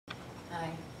Hi.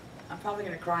 I'm probably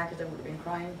going to cry because I would have been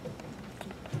crying.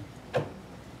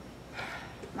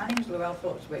 My name is Louella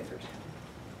Phillips Bradford.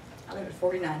 I live at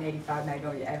 4985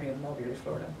 Magnolia Avenue in Mulberry,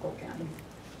 Florida, Polk County.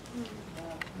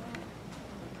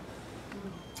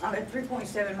 I'm at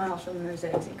 3.7 miles from the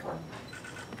Mosaic zinc car.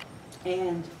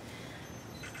 And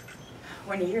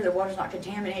when you hear the water's not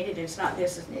contaminated, it's not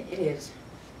this, it is.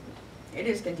 It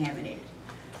is contaminated.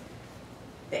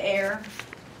 The air,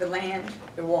 the land,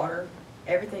 the water,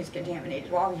 everything's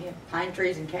contaminated. Well, we have pine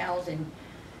trees and cows and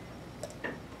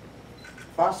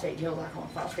phosphate hills, I call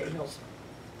them phosphate hills.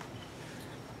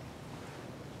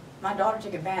 My daughter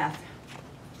took a bath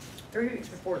 3 weeks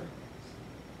before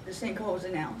the sinkhole was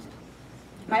announced.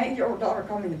 My 8-year-old daughter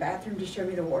called me in the bathroom to show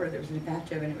me the water that was in the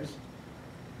bathtub, and it was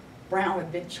brown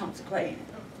with big chunks of clay in it.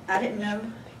 I didn't know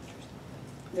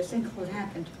the sinkhole had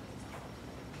happened.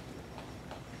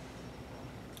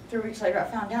 3 weeks later I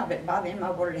found out, but by then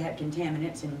my water had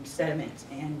contaminants and sediments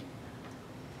and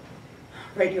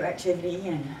radioactivity,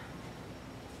 and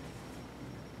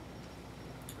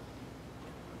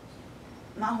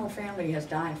my whole family has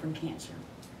died from cancer.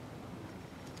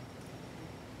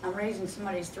 I'm raising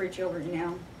somebody's 3 children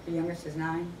now. The youngest is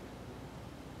 9,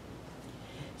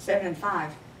 7 and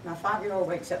 5. My 5-year-old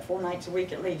wakes up 4 nights a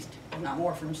week at least, if not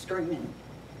more, from screaming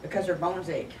because her bones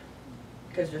ache,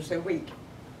 because they're so weak.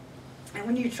 And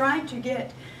when you try to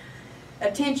get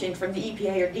attention from the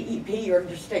EPA or DEP or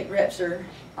your state reps or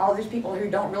all these people who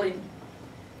don't really,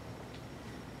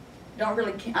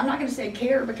 I'm not going to say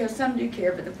care, because some do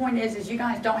care, but the point is you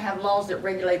guys don't have laws that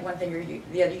regulate one thing or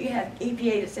the other. You have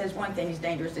EPA that says one thing is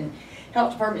dangerous, and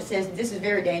Health Department says this is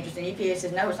very dangerous, and EPA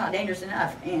says no, it's not dangerous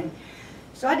enough. And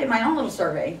so I did my own little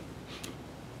survey.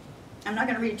 I'm not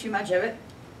going to read too much of it,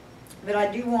 but I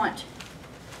want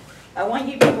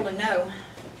you people to know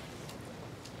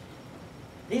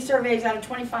these surveys, out of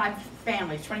 25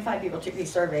 families, 25 people took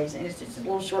these surveys, and it's just a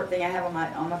little short thing I have on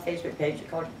my Facebook page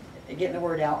called Getting the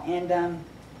Word Out. And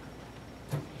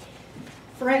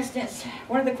for instance,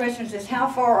 one of the questions is, how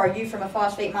far are you from a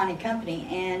phosphate mining company?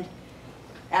 And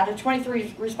out of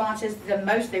 23 responses, the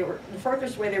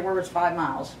furthest way they were was 5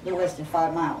 miles, a little less than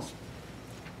 5 miles,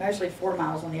 mostly 4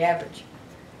 miles on the average.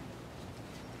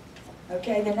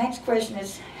 Okay, the next question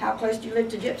is, how close do you live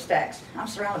to gyp stacks? I'm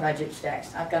surrounded by gyp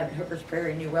stacks. I've got a Hooker's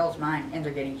Prairie New Wells mine, and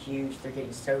they're getting huge. They're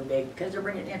getting so big because they're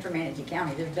bringing it into Manatee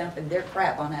County. They're dumping their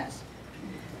crap on us.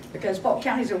 Because Polk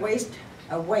County is a waste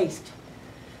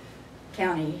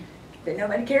county that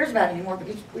nobody cares about anymore,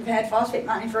 because we've had phosphate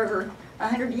mining for over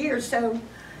 100 years. So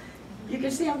you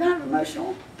can see I'm kind of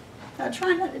emotional. I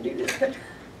try not to do this, but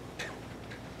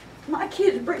my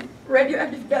kids bring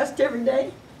radioactive dust every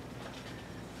day.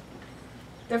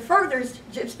 The furthest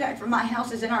gyp stack from my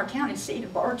house is in our county seat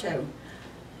of Bartow.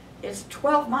 It's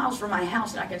 12 miles from my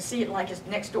house, and I can see it like it's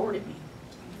next door to me.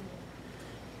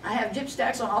 I have gyp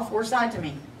stacks on all 4 sides of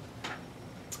me.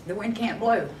 The wind can't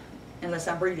blow unless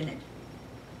I'm breathing it.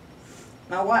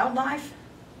 My wildlife,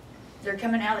 they're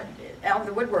coming out of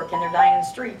the woodwork, and they're dying in the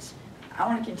streets. I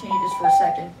want to continue this for a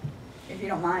second, if you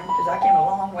don't mind, because I came a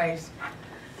long ways.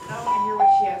 I want to hear what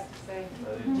she has to say.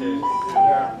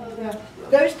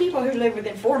 Those people who live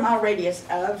within 4-mile radius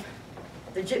of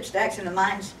the gyp stacks and the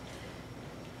mines,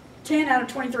 10 out of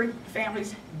 23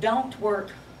 families don't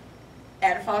work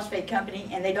at a phosphate company,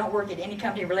 and they don't work at any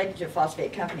company related to a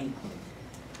phosphate company.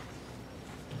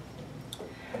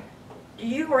 Do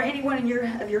you or anyone in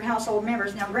your household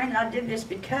members, now granted I did this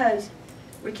because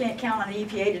we can't count on the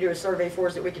EPA to do a survey for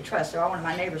us that we can trust, so I wanted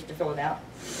my neighbors to fill it out.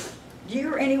 Do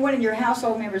you or anyone in your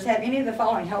household members have any of the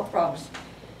following health problems?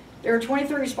 There are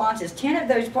 23 responses. 10 of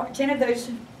those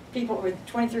people with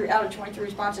 23 out of 23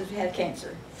 responses had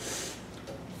cancer.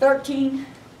 13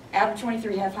 out of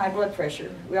 23 have high blood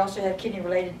pressure. We also have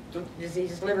kidney-related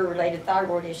diseases, liver-related,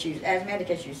 thyroid issues, asthmatic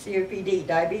issues, COPD,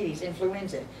 diabetes,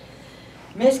 influenza,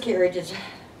 miscarriages,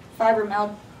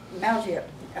 fibromyalgia,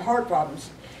 heart problems.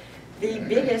 The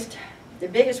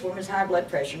biggest one is high blood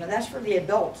pressure. Now that's for the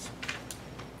adults.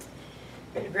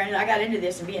 But granted, I got into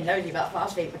this and being nosy about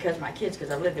phosphate because of my kids,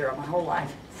 because I've lived there my whole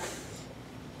life.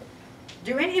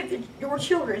 Do any of your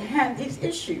children have these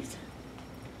issues?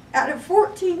 Out of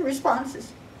 14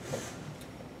 responses,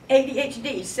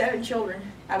 ADHD, 7 children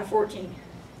out of 14.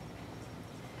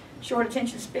 Short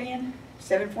attention span,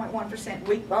 7.1%.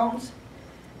 Weak bones,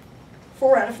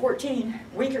 4 out of 14.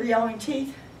 Weaker yellowing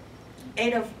teeth,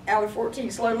 8 out of 14.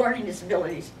 Slow learning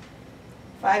disabilities,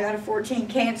 5 out of 14.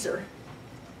 Cancer.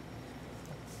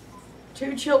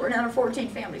 2 children out of 14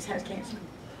 families has cancer.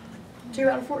 2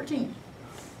 out of 14.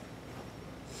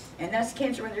 And that's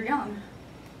cancer when they're young.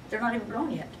 They're not even grown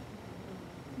yet.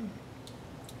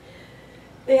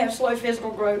 They have slow physical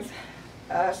growth,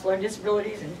 slow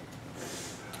disabilities, and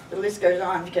the list goes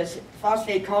on, because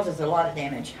phosphate causes a lot of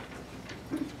damage.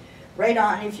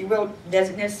 Radon, if you will,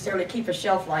 doesn't necessarily keep a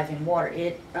shelf life in water.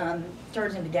 It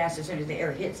turns into gas as soon as the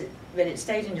air hits it, but it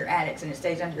stays in your attics and it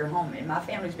stays under your home. And my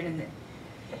family's been in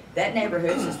that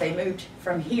neighborhood since they moved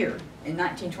from here in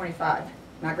 1925.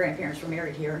 My grandparents were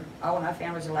married here. All of my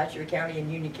family's in Alachua County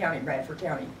and Union County, Bradford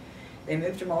County. They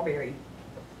moved to Mulberry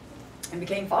and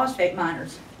became phosphate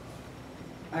miners.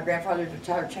 My grandfather was a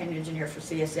retired trained engineer for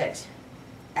CSX.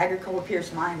 Agricola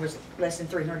Pierce Mine was less than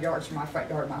 300 yards from my front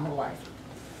yard my whole life.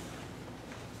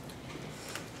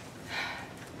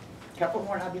 A couple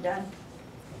more and I'll be done.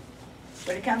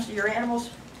 When it comes to your animals,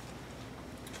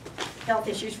 health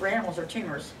issues for animals are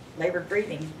tumors, labored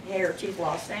breathing, hair, teeth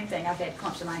loss, same thing. I've had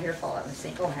clumps of my hair fall out in the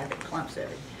sink. I'll have it, clumps of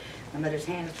it. My mother's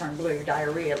hands turn blue,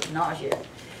 diarrhea, nausea.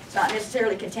 It's not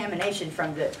necessarily contamination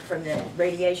from the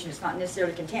radiation. It's not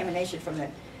necessarily contamination from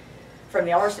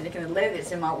the arsenic and the lead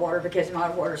that's in my water, because my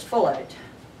water is full of it,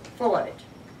 full of it.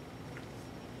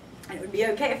 And it would be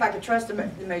okay if I could trust the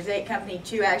Mosaic company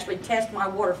to actually test my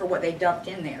water for what they dumped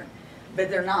in there, but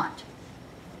they're not.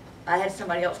 I had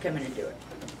somebody else come in and do it.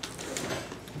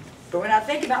 But when I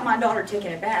think about my daughter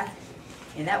taking a bath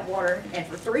in that water, and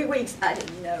for 3 weeks I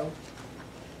didn't know,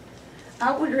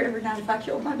 I wonder every night if I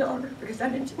killed my daughter, because I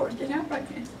didn't suppose to get out right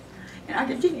then. And I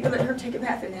continue to let her take a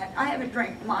bath in that. I haven't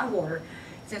drank my water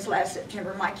since last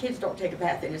September. My kids don't take a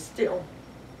bath in it still.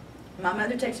 My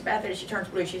mother takes a bath in it, she turns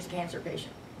blue, she's a cancer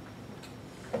patient.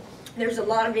 There's a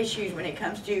lot of issues when it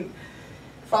comes to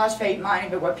phosphate mining,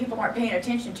 but what people aren't paying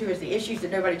attention to is the issues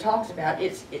that nobody talks about.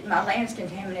 My land's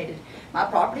contaminated. My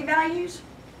property values,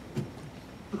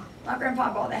 my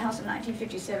grandpa bought the house in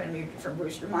 1957, moved it from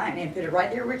Brewster Mine and put it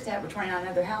right there where it's at with 29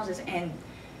 other houses, and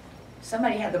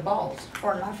somebody had the balls,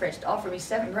 pardon my French, to offer me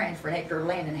 $7 grand for an acre of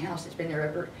land and a house that's been there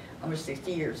over almost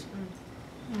 60 years.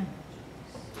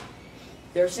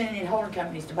 They're sending in holding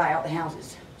companies to buy out the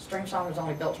houses. Streamsong was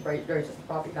only built to raise the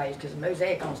property values because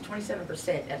Mosaic owns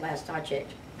 27% at last I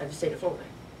checked of the state of Florida.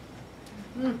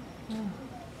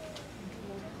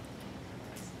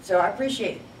 So I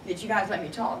appreciate that you guys let me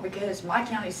talk, because my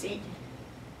county seat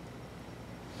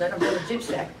let them build a gypsum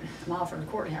stack a mile from the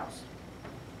courthouse.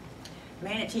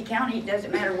 Manatee County, it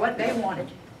doesn't matter what they wanted.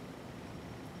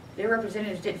 Their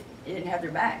representatives didn't have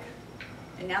their back.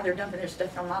 And now they're dumping their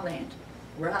stuff on my land,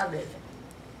 where I live.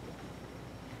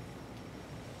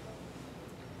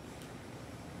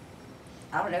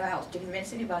 I don't know how else to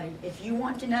convince anybody. If you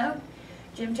want to know,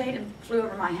 Jim Tatum flew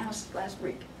over my house last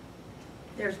week.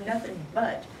 There's nothing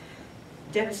but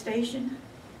devastation.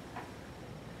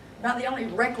 About the only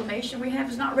reclamation we have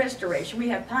is not restoration. We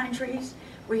have pine trees,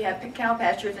 we have cow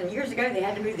pastures, and years ago they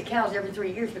had to move the cows every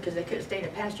 3 years because they couldn't stay in a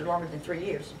pasture longer than 3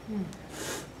 years.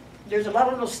 There's a lot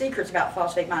of little secrets about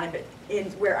phosphate mining, but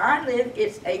where I live,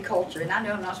 it's a culture. And I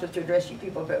know I'm not supposed to address you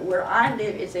people, but where I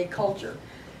live, it's a culture.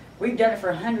 We've done it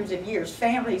for hundreds of years.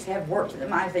 Families have worked at the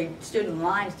mines. They stood in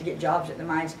lines to get jobs at the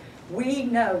mines. We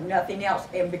know nothing else.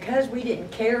 And because we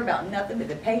didn't care about nothing but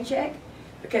the paycheck,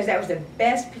 because that was the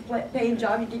best paying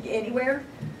job you could get anywhere,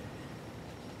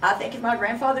 I think if my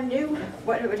grandfather knew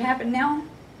what would happen now,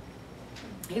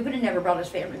 he would have never brought his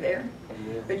family there.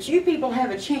 But you people have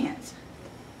a chance.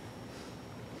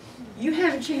 You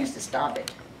have a chance to stop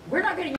it. We're not going to